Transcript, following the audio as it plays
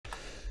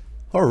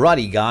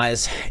Alrighty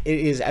guys, it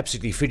is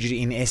absolutely frigid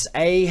in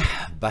SA,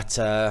 but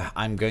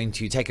I'm going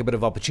to take a bit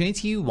of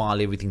opportunity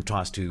while everything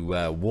tries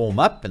to warm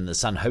up and the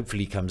sun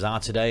hopefully comes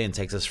out today and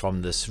takes us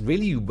from this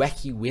really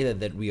wacky weather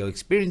that we are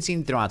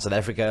experiencing throughout South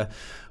Africa,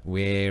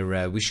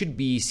 where we should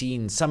be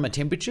seeing summer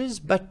temperatures,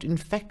 but in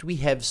fact we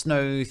have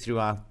snow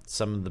throughout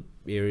some of the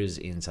areas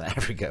in South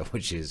Africa,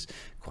 which is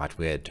quite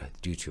weird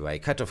due to a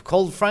cut-off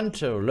cold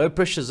front or low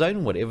pressure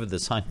zone, whatever the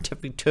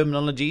scientific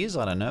terminology is.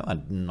 I don't know,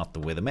 I'm not the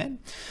weatherman.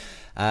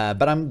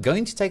 But I'm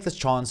going to take this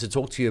chance to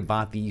talk to you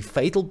about the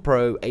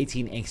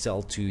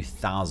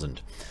FaitalPRO18XL2000.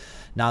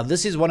 Now,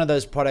 this is one of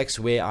those products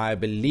where I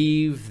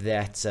believe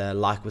that,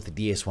 like with the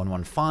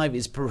DS115,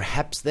 is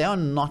perhaps they are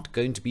not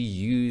going to be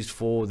used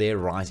for their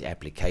right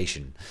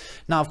application.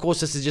 Now, of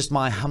course, this is just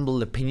my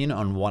humble opinion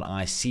on what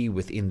I see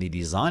within the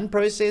design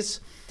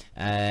process.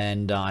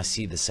 And I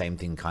see the same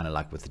thing kind of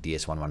like with the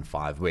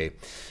DS115, where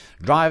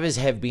drivers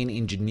have been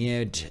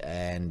engineered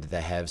and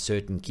they have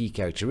certain key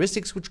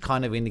characteristics which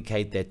kind of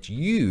indicate that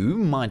you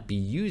might be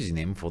using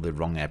them for the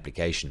wrong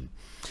application.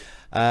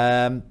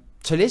 So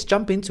let's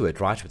jump into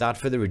it, right, without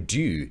further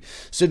ado.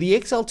 So the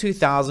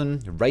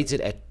XL2000, rated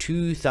at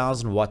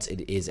 2000 watts,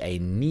 it is a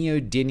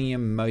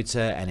neodymium motor,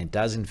 and it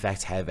does in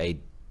fact have a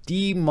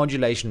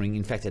demodulation ring,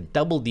 in fact a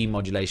double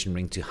demodulation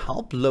ring, to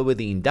help lower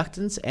the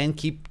inductance and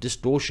keep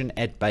distortion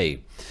at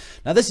bay.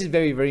 Now this is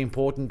very, very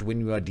important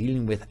when we are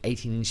dealing with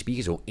 18-inch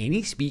speakers, or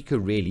any speaker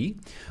really,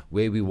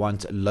 where we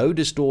want low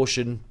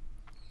distortion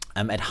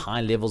at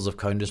high levels of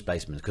cone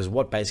displacement, because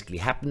what basically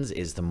happens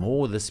is the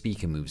more the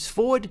speaker moves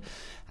forward,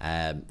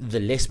 the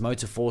less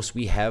motor force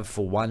we have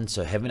for one.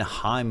 So having a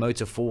high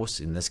motor force,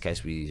 in this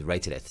case we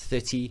rated at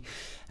 30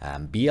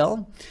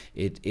 BL,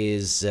 it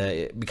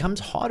becomes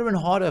harder and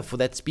harder for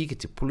that speaker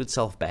to pull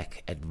itself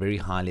back at very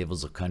high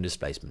levels of cone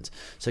displacement.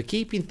 So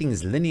keeping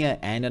things linear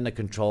and under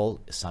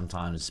control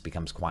sometimes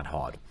becomes quite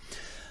hard.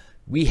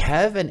 We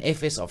have an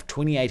FS of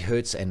 28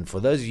 Hertz, and for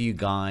those of you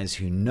guys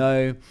who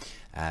know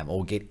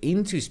or get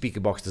into speaker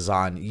box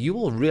design, you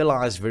will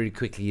realize very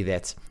quickly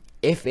that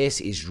FS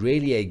is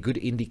really a good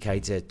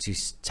indicator to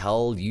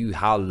tell you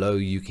how low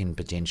you can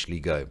potentially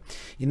go.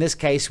 In this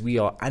case, we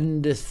are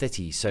under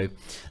 30, so a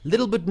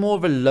little bit more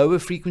of a lower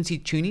frequency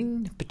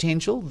tuning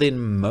potential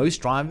than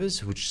most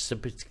drivers, which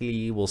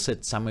typically will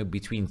sit somewhere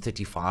between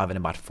 35 and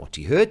about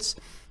 40 Hertz,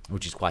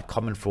 which is quite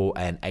common for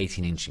an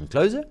 18-inch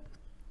enclosure.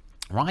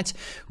 Right,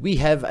 we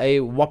have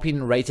a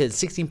whopping rated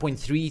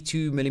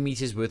 16.32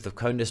 millimeters worth of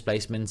cone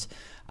displacement,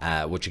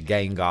 which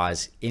again,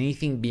 guys,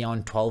 anything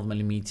beyond 12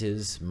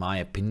 millimeters, my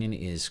opinion,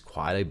 is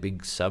quite a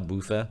big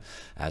subwoofer.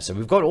 So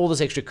we've got all this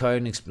extra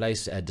cone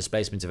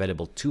displacement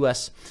available to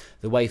us.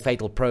 The way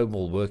FaitalPRO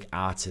will work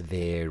out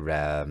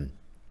their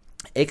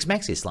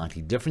X-Max is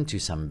slightly different to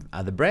some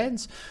other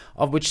brands,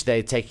 of which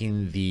they're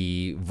taking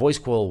the voice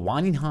coil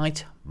winding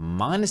height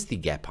minus the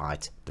gap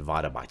height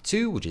divided by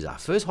 2, which is our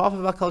first half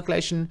of our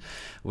calculation,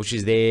 which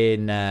is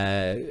then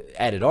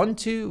added on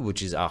to,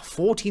 which is our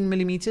 14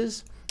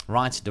 millimeters,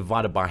 right,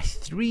 divided by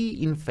 3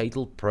 in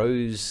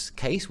FaitalPRO's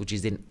case, which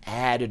is then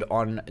added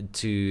on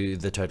to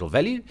the total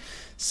value.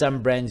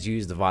 Some brands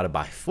use divided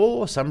by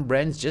 4, some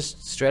brands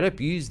just straight up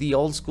use the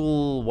old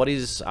school, what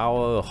is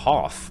our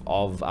half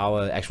of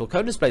our actual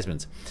cone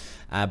displacement.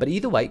 But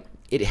either way,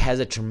 it has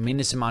a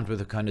tremendous amount with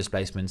the cone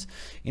displacements.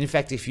 In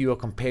fact, if you are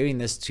comparing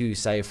this to,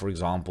 say, for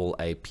example,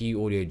 a P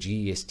Audio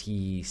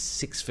GST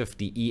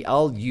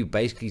 650EL, you're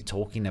basically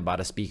talking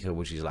about a speaker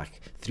which is like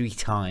 3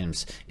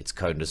 times its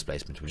cone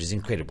displacement, which is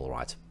incredible,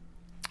 right?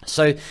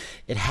 So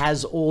it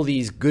has all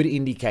these good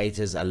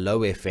indicators: a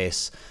low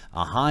FS,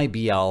 a high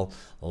BL,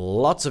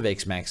 lots of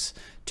X-Max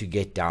to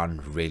get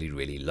down really,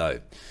 really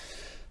low.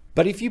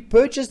 But if you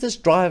purchase this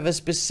driver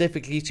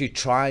specifically to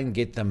try and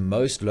get the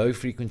most low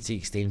frequency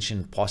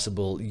extension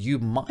possible, you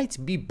might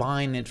be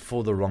buying it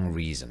for the wrong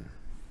reason.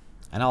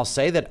 And I'll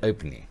say that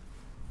openly.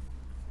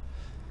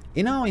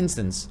 In our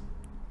instance,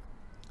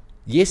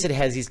 yes, it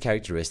has these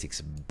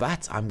characteristics,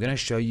 but I'm going to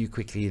show you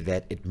quickly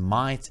that it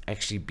might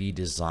actually be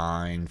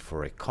designed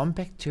for a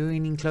compact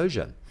touring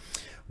enclosure,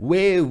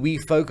 where we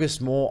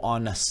focus more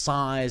on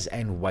size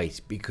and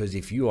weight. Because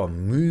if you are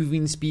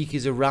moving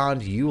speakers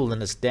around, you will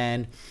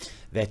understand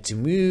that to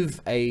move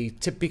a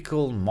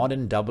typical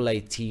modern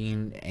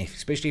AA18,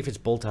 especially if it's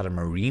built out of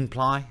marine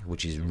ply,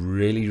 which is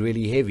really,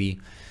 really heavy,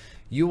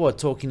 you are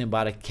talking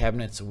about a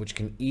cabinet which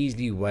can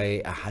easily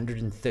weigh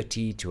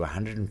 130 to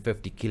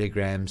 150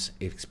 kilograms,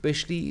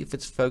 especially if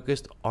it's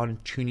focused on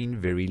tuning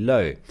very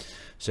low.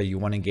 So you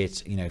want to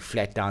get, you know,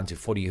 flat down to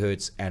 40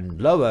 Hertz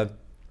and lower.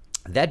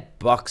 That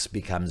box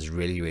becomes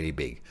really, really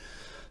big.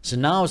 So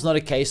now it's not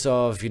a case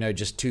of, you know,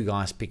 just 2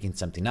 guys picking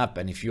something up.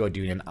 And if you are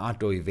doing an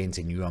outdoor event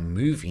and you are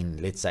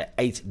moving, let's say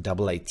 8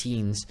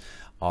 AA18s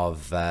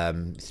of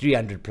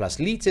 300 plus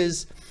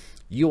liters,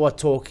 you are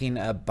talking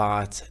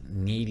about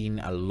needing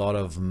a lot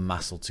of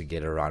muscle to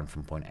get around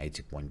from point A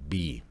to point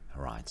B,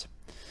 right?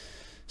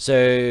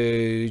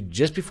 So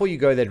just before you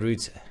go that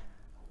route,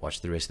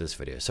 watch the rest of this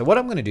video. So what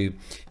I'm going to do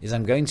is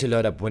I'm going to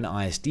load up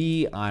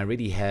WinISD. I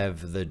already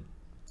have the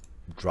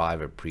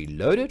driver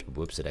preloaded.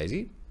 Whoops a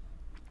daisy.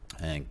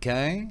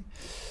 Okay.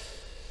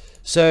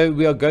 So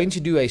we are going to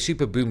do a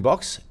super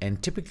boombox,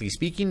 and typically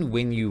speaking,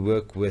 when you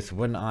work with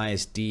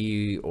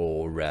WinISD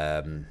or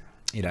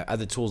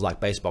other tools like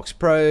Basebox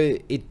Pro,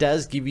 it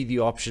does give you the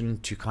option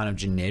to kind of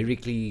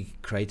generically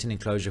create an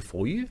enclosure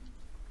for you.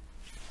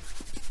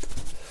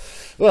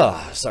 Well,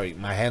 sorry,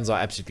 my hands are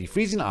absolutely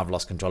freezing. I've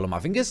lost control of my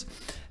fingers.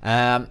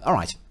 All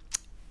right,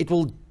 it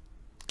will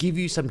give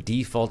you some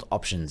default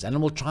options, and it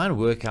will try and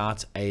work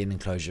out an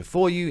enclosure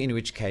for you, in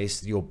which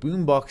case your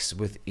boombox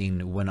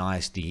within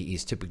WinISD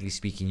is typically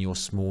speaking your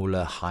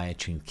smaller, higher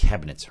tuned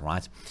cabinet,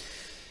 right?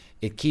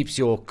 It keeps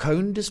your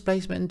cone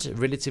displacement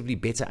relatively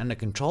better under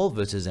control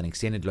versus an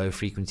extended low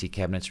frequency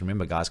cabinet.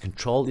 Remember guys,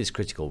 control is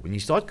critical. When you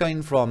start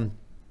going from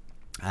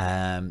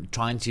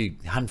trying to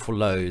hunt for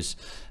lows,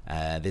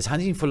 there's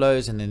hunting for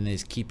lows, and then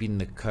there's keeping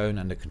the cone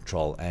under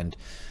control. And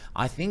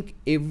I think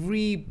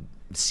every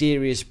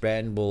serious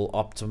brand will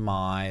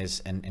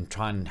optimize and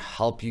try and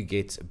help you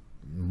get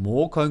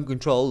more cone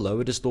control,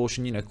 lower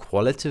distortion,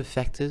 qualitative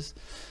factors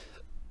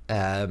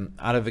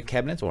out of a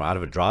cabinet or out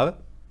of a driver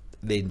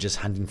than just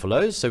hunting for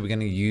lows. So we're going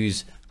to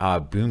use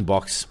our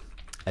boombox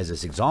as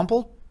this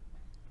example.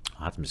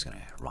 I'm just going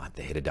to write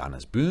the header down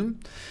as boom,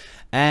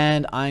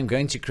 and I'm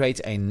going to create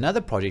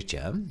another project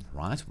here,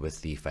 right, with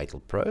the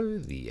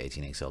FaitalPRO, the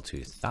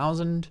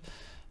 18XL2000.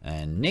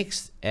 And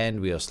next,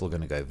 and we are still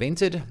going to go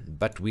vented,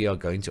 but we are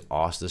going to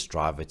ask this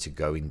driver to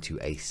go into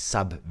a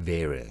sub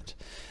variant.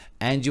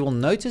 And you will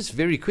notice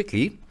very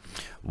quickly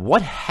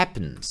what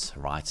happens,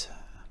 right?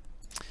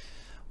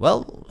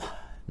 Well,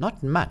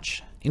 not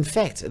much. In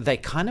fact, they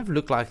kind of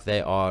look like they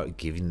are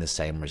giving the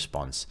same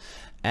response.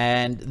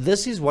 And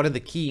this is one of the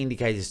key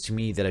indicators to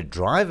me that a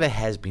driver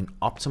has been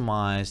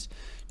optimized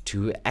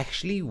to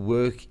actually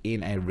work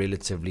in a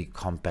relatively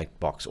compact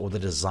box, or the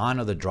design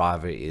of the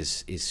driver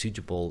is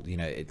suitable.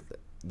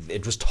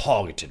 It was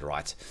targeted,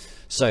 right?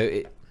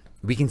 So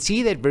we can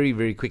see that very,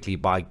 very quickly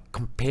by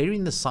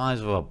comparing the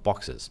size of our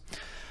boxes.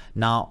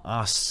 Now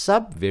our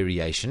sub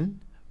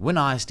variation,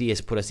 WinISD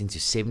has put us into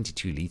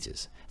 72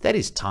 liters. That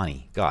is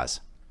tiny, guys.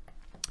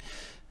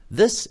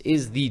 This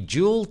is the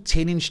dual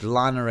 10-inch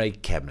line array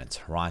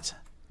cabinet, right?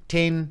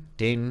 10,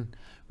 10.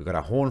 We've got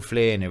our horn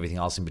flare and everything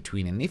else in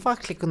between. And if I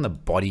click on the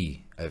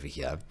body over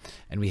here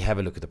and we have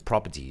a look at the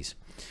properties,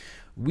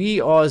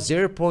 we are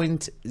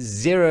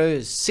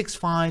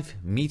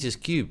 0.065 meters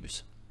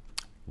cubes.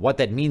 What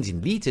that means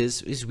in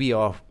liters is we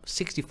are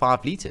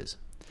 65 liters,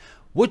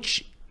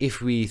 which, if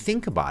we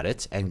think about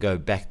it and go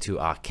back to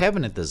our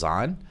cabinet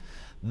design,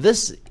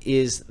 this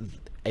is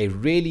a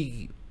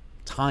really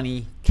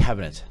tiny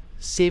cabinet,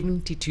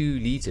 72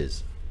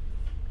 liters.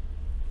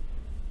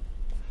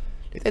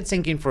 Let that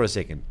sink in for a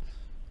second.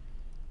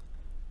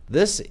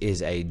 This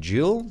is a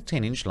dual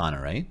 10-inch line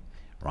array,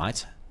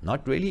 right?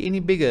 Not really any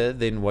bigger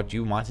than what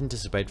you might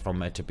anticipate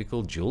from a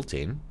typical dual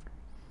 10,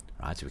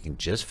 right? So we can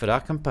just fit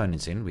our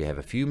components in. We have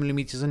a few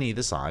millimeters on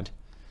either side,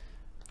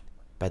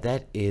 but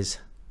that is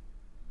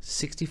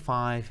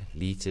 65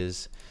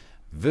 liters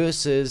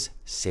versus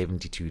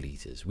 72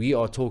 liters. We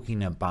are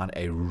talking about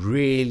a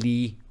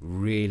really,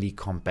 really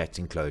compact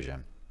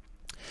enclosure.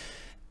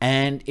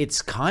 And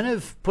it's kind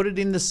of put it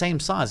in the same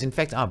size. In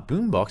fact, our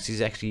boombox is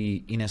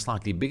actually in a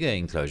slightly bigger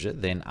enclosure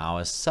than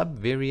our sub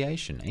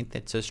variation. Ain't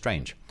that so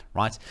strange,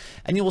 right?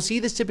 And you will see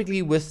this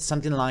typically with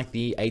something like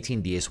the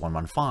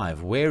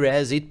 18DS115,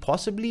 whereas it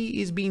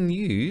possibly is being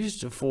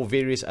used for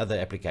various other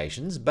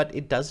applications, but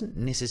it doesn't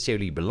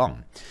necessarily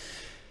belong.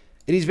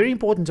 It is very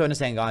important to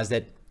understand, guys,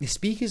 that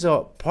speakers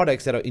are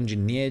products that are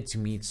engineered to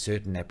meet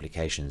certain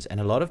applications, and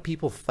a lot of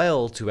people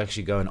fail to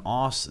actually go and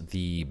ask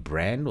the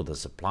brand or the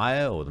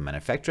supplier or the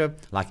manufacturer,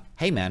 like,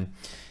 hey man,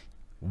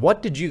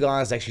 what did you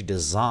guys actually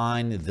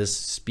design this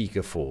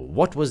speaker for?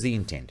 What was the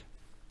intent?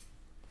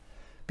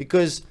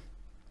 Because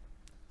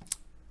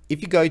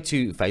if you go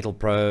to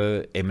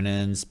FaitalPRO,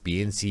 Eminence,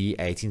 BNC,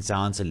 18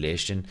 Sound,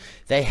 Celestion,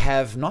 they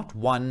have not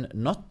one,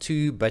 not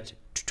two, but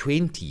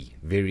 20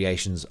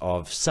 variations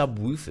of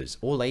subwoofers,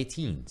 all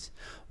 18s.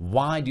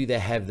 Why do they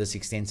have this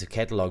extensive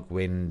catalog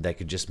when they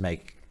could just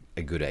make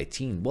a good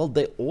 18? Well,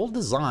 they're all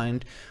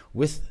designed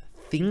with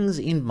things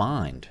in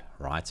mind,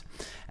 right?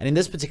 And in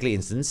this particular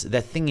instance,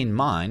 that thing in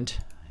mind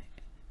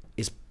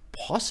is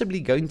possibly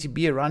going to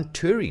be around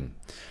touring,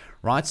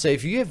 right? So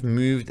if you have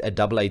moved a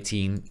double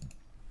 18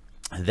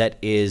 that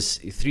is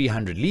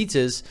 300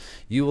 liters,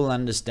 you will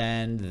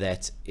understand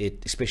that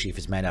it, especially if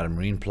it's made out of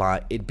marine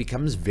ply, it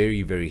becomes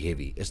very, very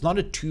heavy. It's not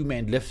a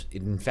two-man lift.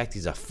 It, in fact,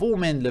 is a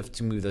four-man lift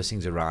to move those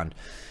things around.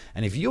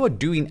 And if you are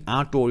doing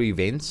outdoor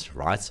events,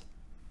 right,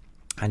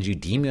 and you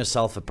deem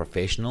yourself a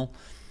professional,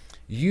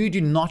 you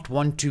do not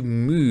want to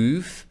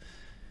move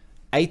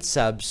 8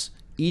 subs,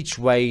 each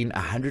weighing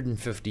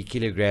 150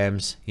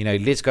 kilograms.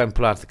 Let's go and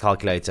pull out the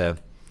calculator,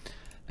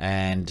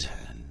 and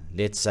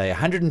let's say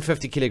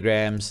 150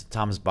 kilograms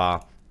times by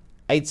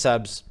 8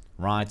 subs,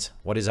 right?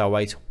 What is our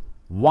weight?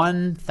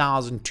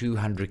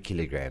 1,200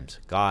 kilograms.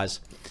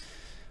 Guys,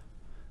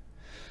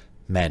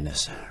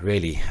 madness,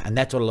 really. And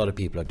that's what a lot of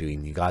people are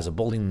doing. You guys are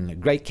building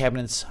great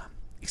cabinets,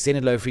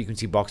 extended low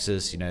frequency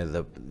boxes, you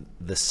know,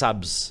 the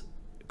subs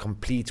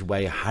complete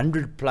weigh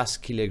 100 plus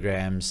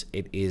kilograms.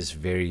 It is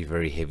very,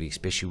 very heavy,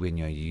 especially when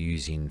you're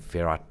using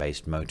ferrite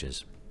based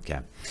motors. Okay,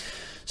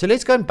 so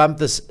let's go and bump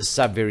this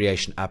sub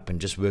variation up and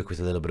just work with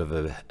a little bit of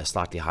a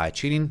slightly higher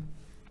tuning.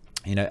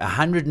 You know,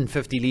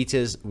 150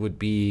 liters would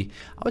be,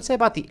 I would say,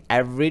 about the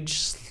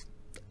average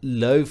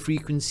low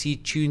frequency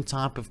tune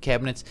type of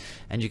cabinet,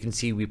 and you can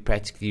see we're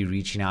practically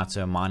reaching out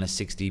to a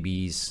 -6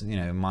 dBs, you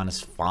know,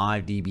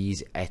 -5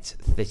 dBs at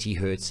 30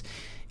 hertz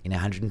in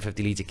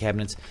 150 liter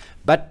cabinets.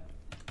 But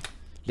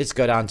let's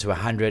go down to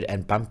 100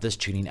 and bump this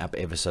tuning up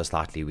ever so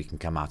slightly. We can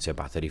come out to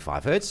about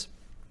 35 hertz.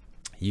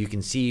 You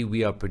can see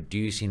we are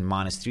producing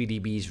 -3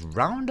 dBs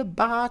round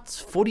about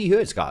 40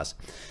 hertz, guys.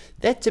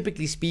 That,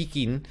 typically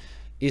speaking,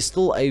 is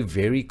still a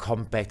very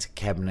compact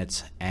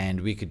cabinet,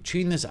 and we could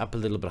tune this up a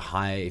little bit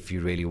higher if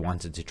you really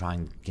wanted to try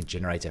and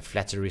generate a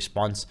flatter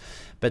response.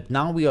 But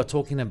now we are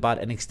talking about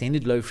an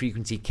extended low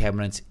frequency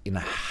cabinet in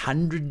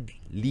 100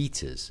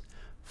 liters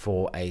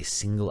for a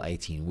single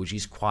 18, which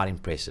is quite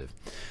impressive.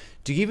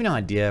 To give you an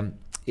idea,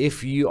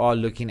 if you are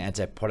looking at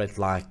a product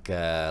like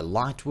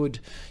Lightwood,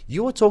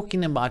 you're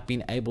talking about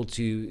being able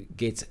to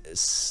get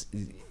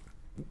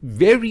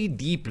very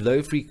deep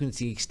low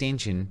frequency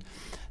extension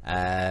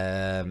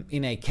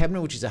in a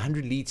cabinet which is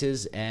 100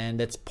 liters, and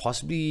that's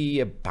possibly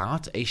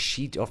about a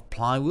sheet of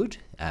plywood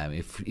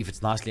if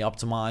it's nicely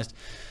optimized.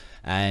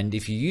 And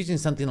if you're using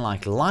something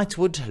like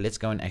Lightwood, let's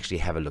go and actually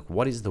have a look.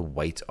 What is the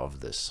weight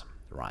of this?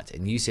 Right,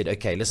 and you said,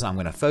 okay, listen, I'm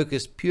going to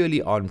focus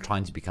purely on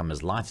trying to become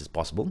as light as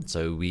possible.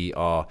 So we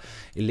are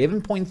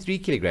 11.3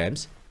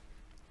 kilograms,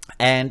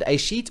 and a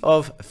sheet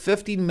of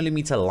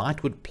 15mm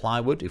Lightwood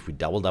plywood, if we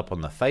doubled up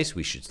on the face,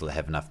 we should still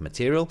have enough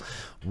material,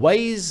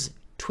 weighs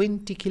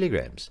 20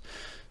 kilograms.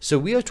 So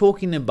we are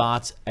talking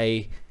about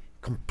a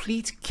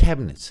complete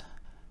cabinet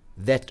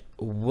that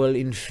will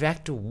in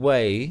fact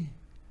weigh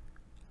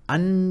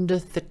under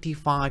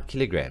 35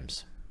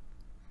 kilograms,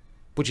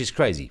 which is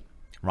crazy,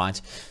 right?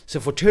 So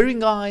for touring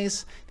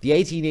guys, the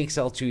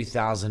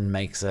 18XL2000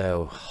 makes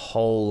a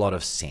whole lot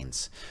of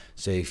sense.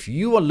 So if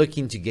you are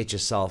looking to get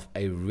yourself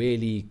a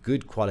really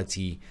good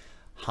quality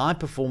high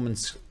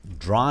performance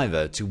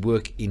driver to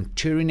work in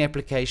touring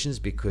applications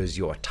because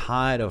you're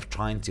tired of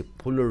trying to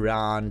pull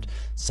around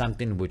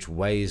something which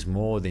weighs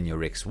more than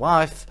your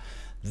ex-wife,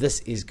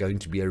 this is going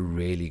to be a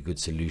really good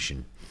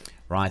solution,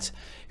 right?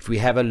 If we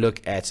have a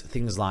look at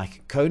things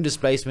like cone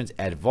displacement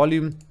at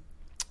volume,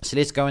 so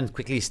let's go and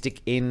quickly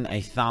stick in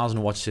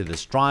 1000 watts to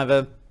this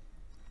driver.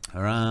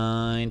 All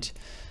right,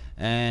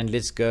 and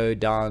let's go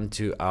down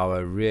to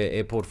our rear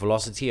airport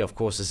velocity. Of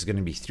course, this is going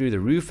to be through the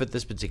roof at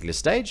this particular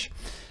stage.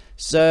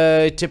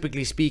 So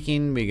typically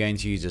speaking, we're going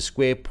to use a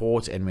square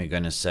port, and we're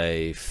going to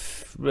say,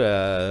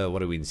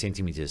 what are we in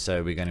centimeters?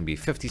 So we're going to be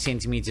 50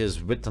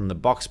 centimeters width on the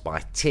box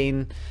by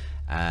 10.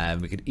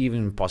 We could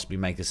even possibly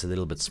make this a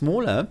little bit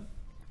smaller.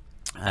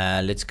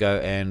 Let's go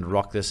and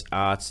rock this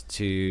out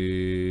to,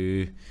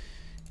 you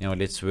know,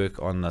 let's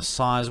work on the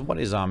size.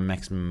 What is our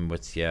maximum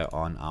width here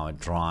on our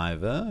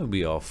driver?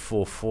 We are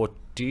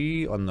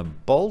 440 on the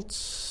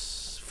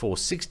bolts,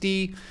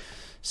 460.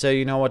 So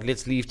you know what,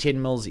 let's leave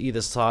 10 mils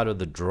either side of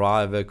the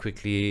driver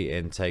quickly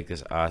and take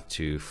this out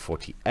to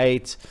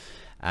 48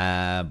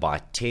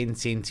 by 10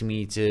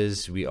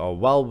 centimeters. We are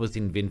well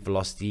within vent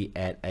velocity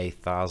at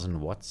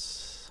 1000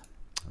 watts,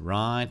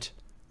 right?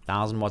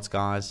 1000 watts,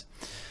 guys.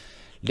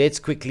 Let's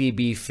quickly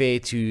be fair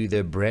to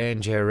the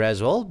brand here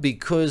as well,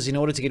 because in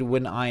order to get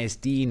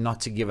WinISD not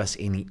to give us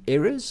any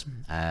errors,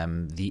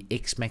 the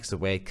Xmax, the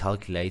way it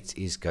calculates,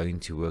 is going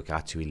to work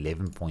out to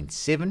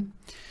 11.7.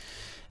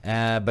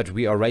 But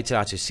we are rated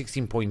out to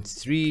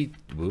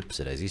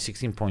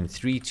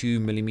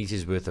 16.32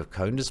 millimeters worth of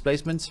cone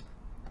displacement,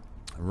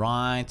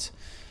 right?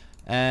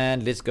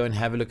 And let's go and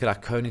have a look at our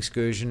cone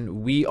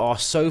excursion. We are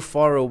so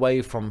far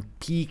away from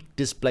peak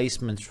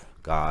displacement,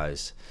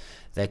 guys,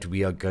 that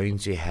we are going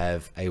to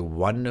have a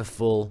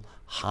wonderful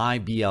high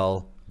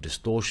BL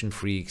distortion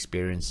free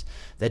experience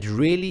that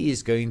really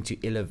is going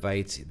to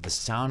elevate the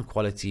sound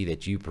quality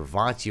that you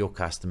provide to your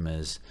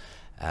customers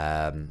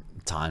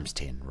times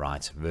 10,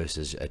 right,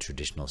 versus a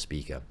traditional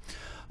speaker.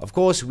 Of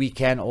course, we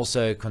can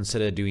also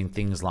consider doing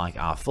things like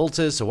our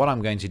filters. So what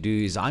I'm going to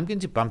do is I'm going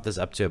to bump this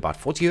up to about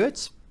 40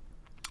 hertz,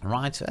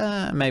 right?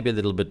 Maybe a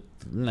little bit.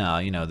 No,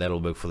 you know, that'll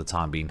work for the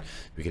time being.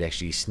 We could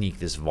actually sneak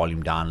this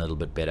volume down a little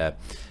bit better,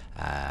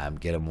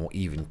 get a more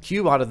even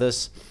cue out of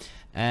this.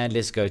 And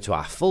let's go to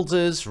our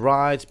filters,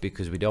 right,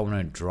 because we don't want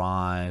to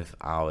drive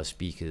our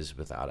speakers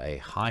without a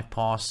high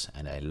pass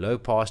and a low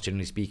pass,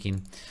 generally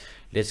speaking.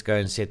 Let's go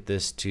and set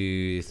this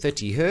to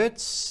 30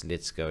 hertz.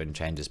 Let's go and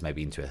change this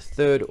maybe into a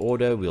third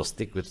order. We'll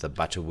stick with the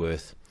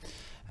Butterworth,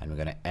 and we're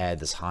going to add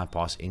this high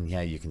pass in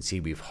here. You can see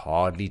we've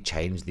hardly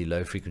changed the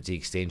low frequency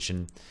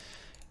extension.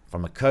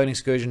 From a cone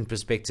excursion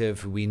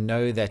perspective, we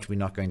know that we're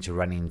not going to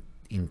run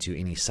into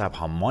any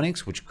subharmonics,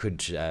 which could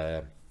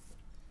by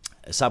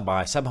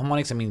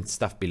subharmonics I mean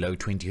stuff below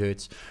 20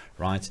 hertz,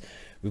 right?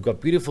 We've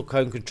got beautiful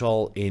cone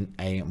control in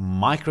a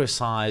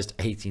micro-sized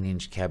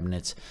 18-inch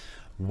cabinet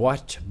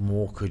what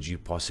more could you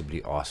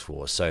possibly ask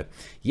for? So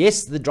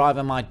yes, the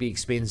driver might be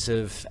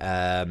expensive,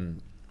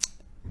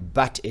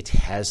 but it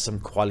has some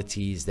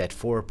qualities that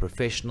for a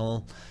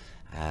professional,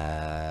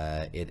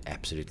 it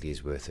absolutely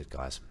is worth it,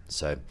 guys.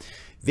 So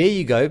there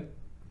you go.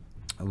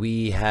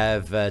 We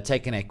have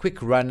taken a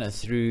quick run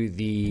through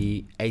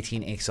the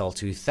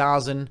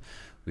 18XL2000.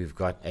 We've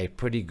got a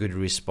pretty good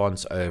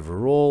response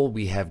overall.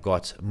 We have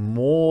got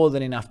more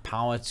than enough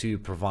power to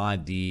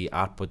provide the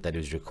output that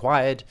is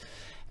required.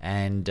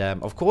 And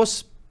of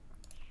course,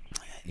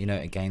 you know,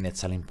 again, that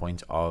selling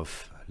point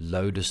of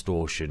low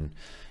distortion,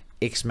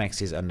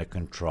 X-Max is under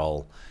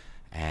control,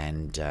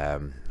 and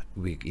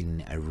we're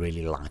in a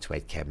really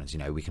lightweight cabinet. You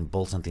know, we can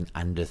build something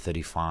under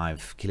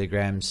 35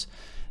 kilograms.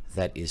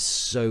 That is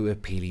so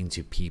appealing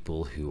to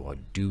people who are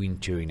doing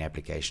touring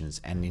applications,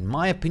 and in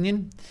my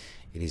opinion,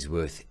 it is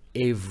worth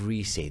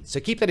every cent.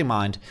 So keep that in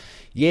mind.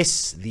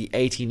 Yes, the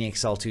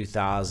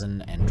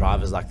 18XL2000 and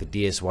drivers like the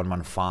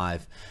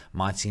DS115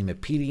 might seem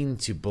appealing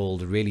to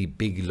build really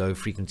big low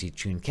frequency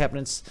tuned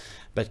cabinets,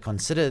 but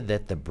consider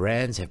that the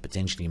brands have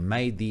potentially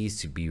made these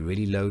to be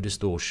really low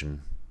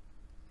distortion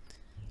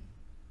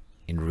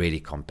in really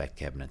compact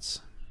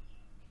cabinets.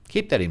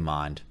 Keep that in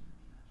mind.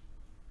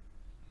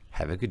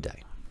 Have a good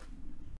day.